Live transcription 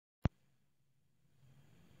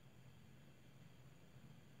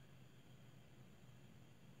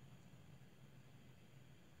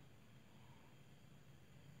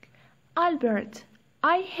Albert,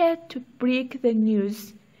 I hate to break the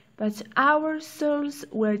news, but our souls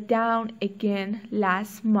were down again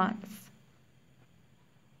last month.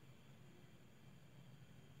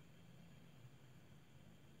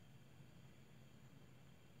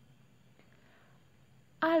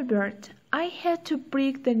 Albert, I hate to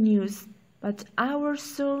break the news, but our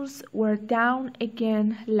souls were down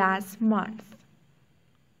again last month.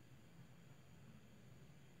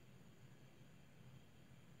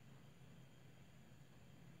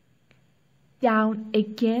 Down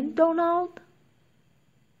again, Donald?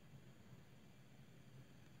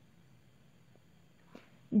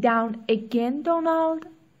 Down again, Donald?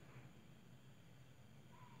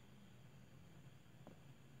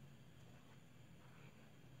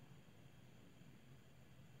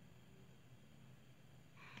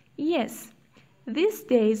 Yes, these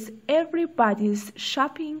days everybody's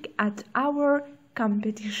shopping at our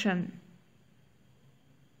competition.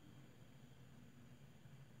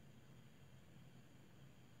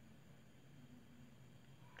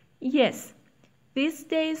 Yes, these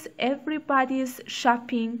days everybody's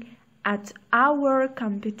shopping at our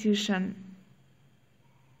competition.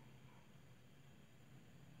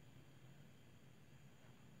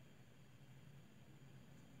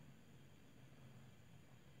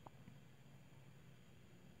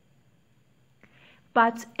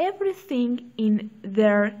 But everything in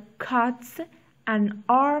there cuts an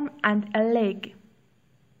arm and a leg.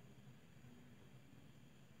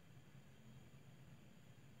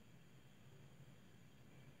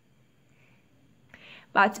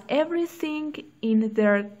 But everything in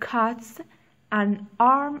there cuts an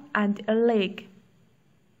arm and a leg.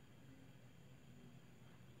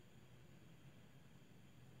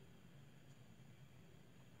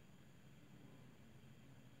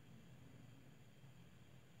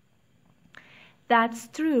 That's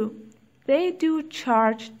true. They do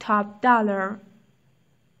charge top dollar.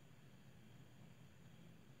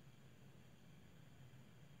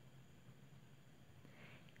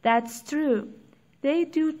 That's true. They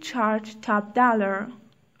do charge top dollar.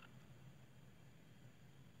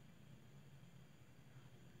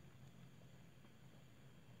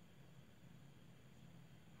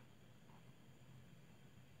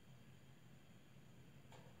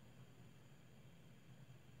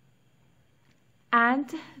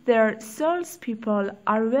 And their salespeople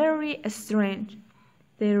are very strange.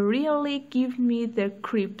 They really give me the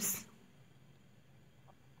creeps.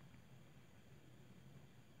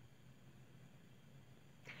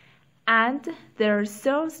 And their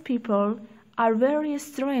salespeople are very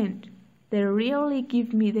strange. They really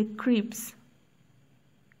give me the creeps.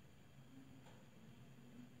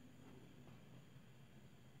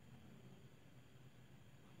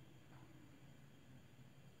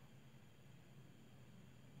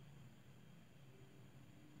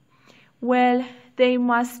 Well, they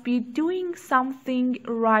must be doing something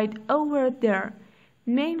right over there.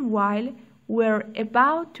 Meanwhile, we're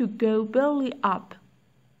about to go belly up.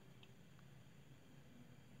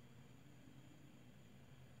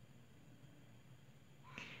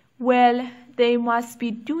 Well, they must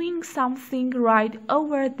be doing something right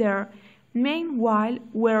over there. Meanwhile,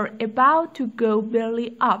 we're about to go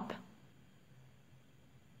belly up.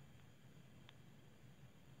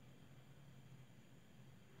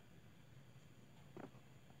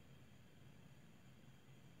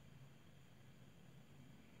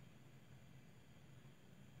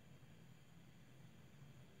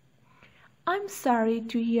 I'm sorry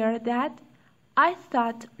to hear that. I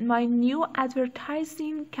thought my new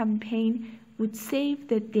advertising campaign would save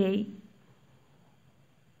the day.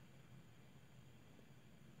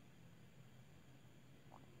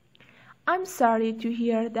 I'm sorry to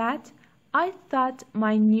hear that. I thought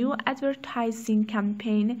my new advertising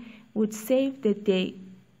campaign would save the day.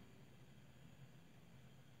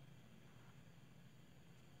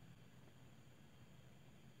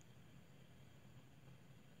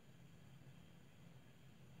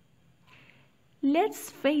 Let's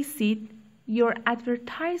face it, your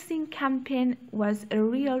advertising campaign was a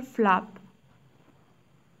real flop.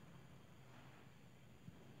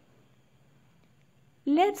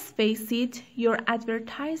 Let's face it, your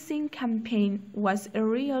advertising campaign was a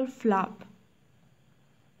real flop.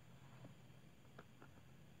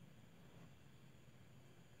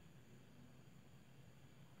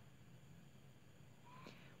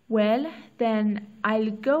 Well, then I'll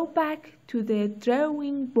go back to the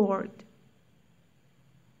drawing board.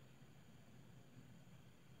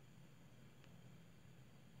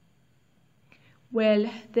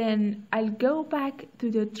 Well, then I'll go back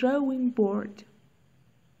to the drawing board.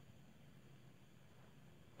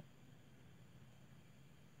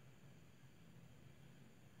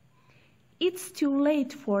 It's too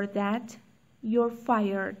late for that. You're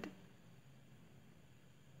fired.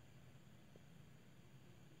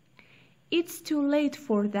 It's too late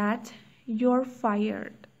for that. You're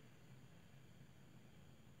fired.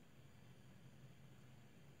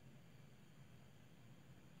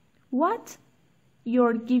 What?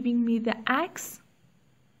 You're giving me the axe?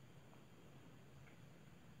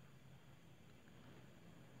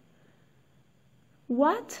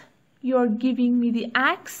 What? You're giving me the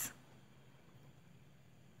axe?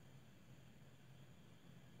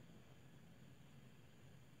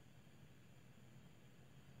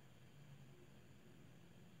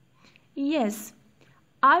 Yes,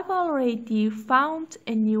 I've already found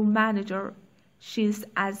a new manager. She's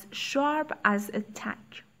as sharp as a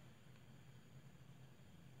tack.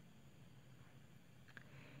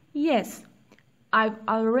 Yes, I've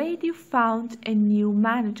already found a new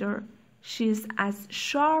manager. She's as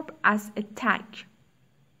sharp as a tack.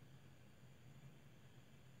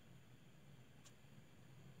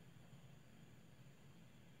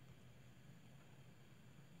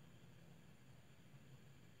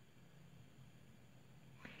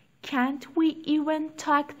 Can't we even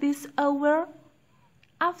talk this over?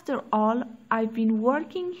 After all, I've been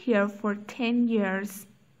working here for 10 years.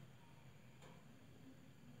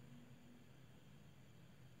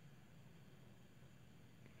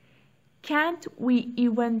 Can't we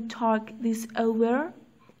even talk this over?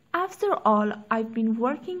 After all, I've been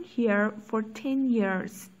working here for 10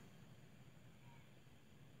 years.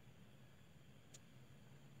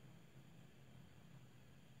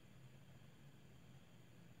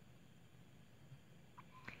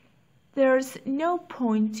 There's no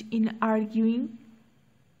point in arguing.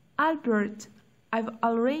 Albert, I've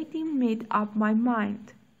already made up my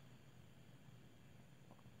mind.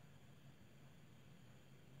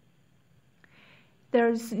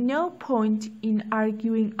 There's no point in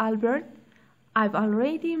arguing, Albert. I've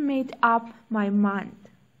already made up my mind.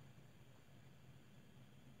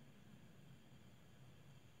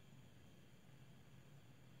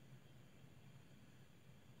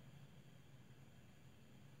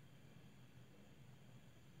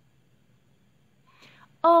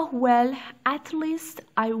 Oh, well, at least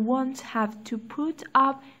I won't have to put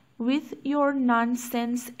up with your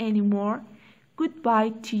nonsense anymore. Goodbye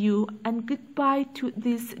to you and goodbye to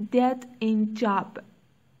this dead-end job.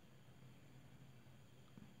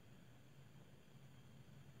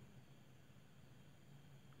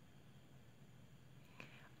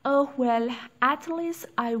 Oh, well, at least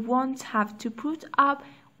I won't have to put up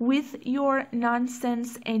with your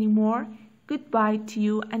nonsense anymore. Goodbye to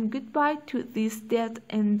you and goodbye to this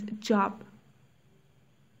dead-end job.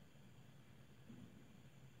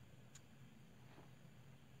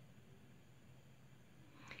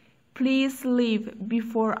 Please leave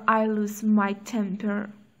before I lose my temper.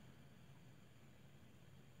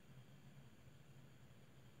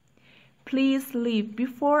 Please leave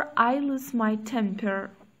before I lose my temper.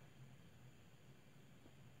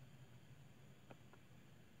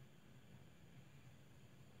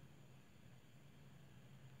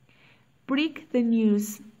 Break the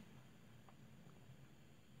news.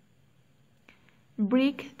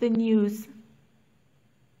 Break the news.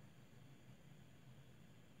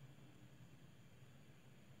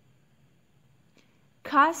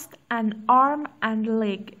 Cast an arm and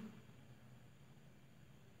leg.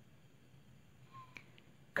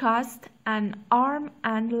 Cast an arm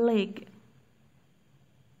and leg.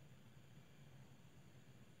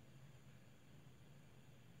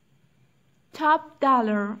 Top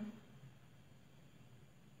dollar.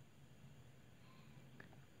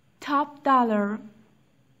 Top dollar.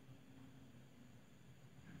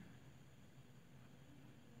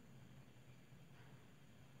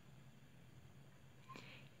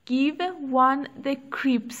 Give one the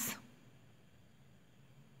creeps.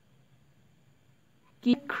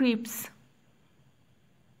 Give creeps.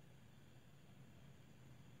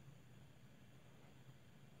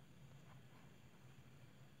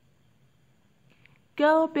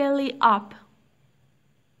 Go belly up.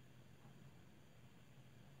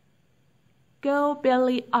 Go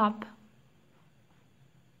belly up.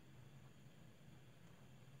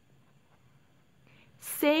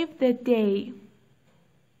 Save the day.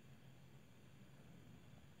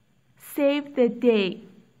 Save the day.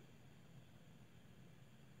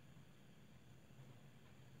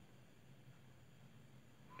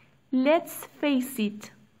 Let's face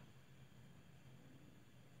it.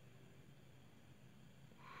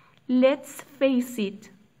 Let's face it.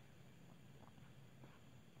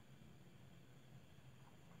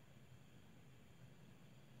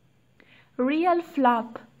 Real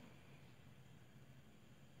flop.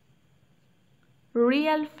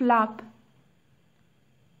 Real flop.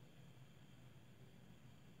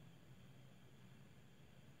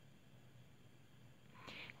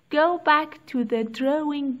 Go back to the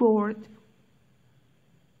drawing board.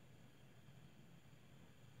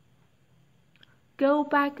 Go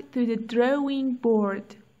back to the drawing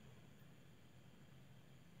board.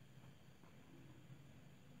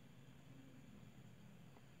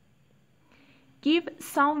 Give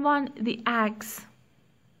someone the axe.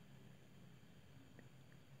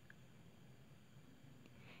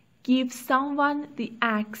 Give someone the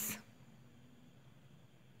axe.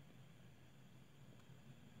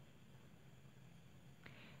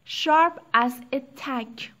 Sharp as a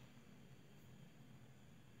tack.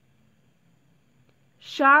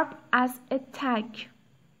 Sharp as a tack.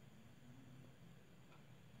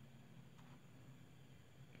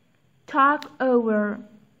 Talk over.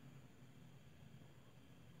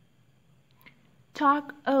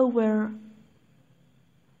 Talk over.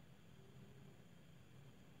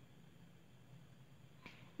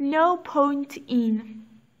 No point in.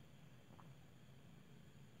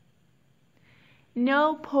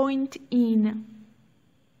 No point in.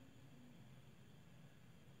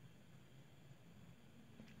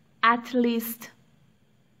 At least.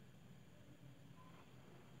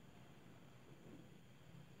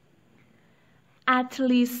 At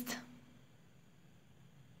least.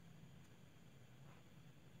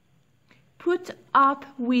 Put up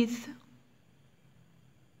with.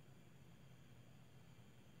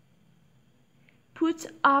 Put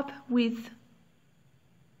up with.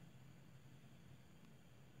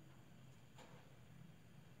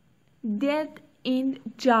 Dead end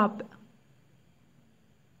job.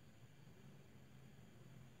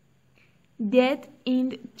 Dead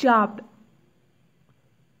end job.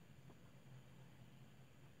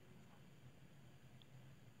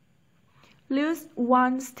 Lose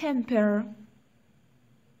one's temper.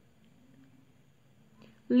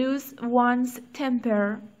 Lose one's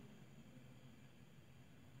temper.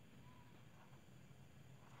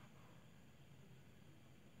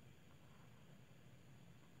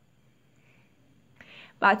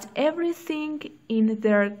 But everything in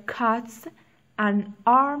there cuts an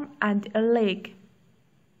arm and a leg.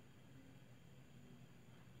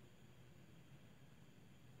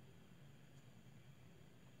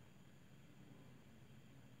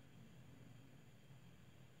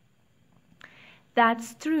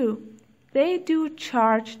 That's true. They do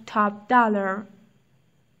charge top dollar.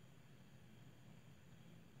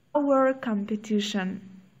 Our competition.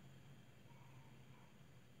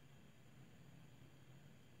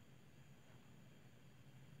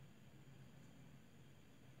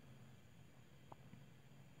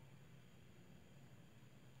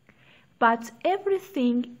 But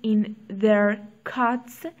everything in there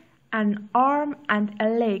cuts an arm and a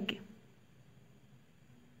leg.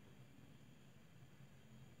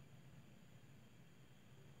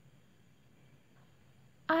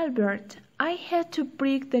 Albert, I had to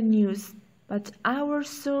break the news, but our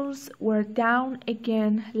souls were down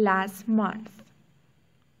again last month.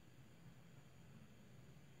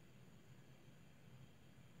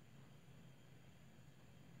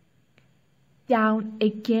 Down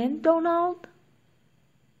again, Donald?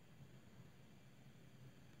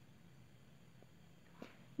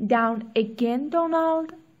 Down again,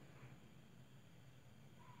 Donald?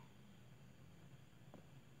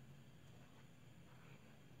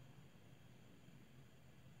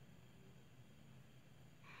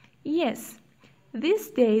 Yes, these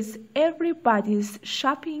days everybody's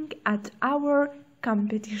shopping at our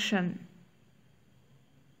competition.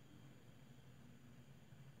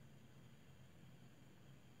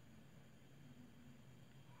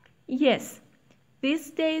 Yes,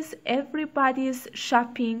 these days everybody's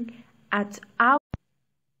shopping at our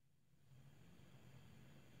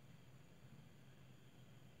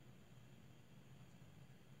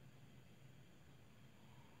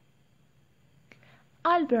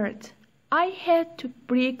Albert, I had to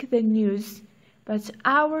break the news, but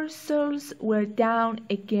our souls were down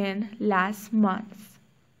again last month.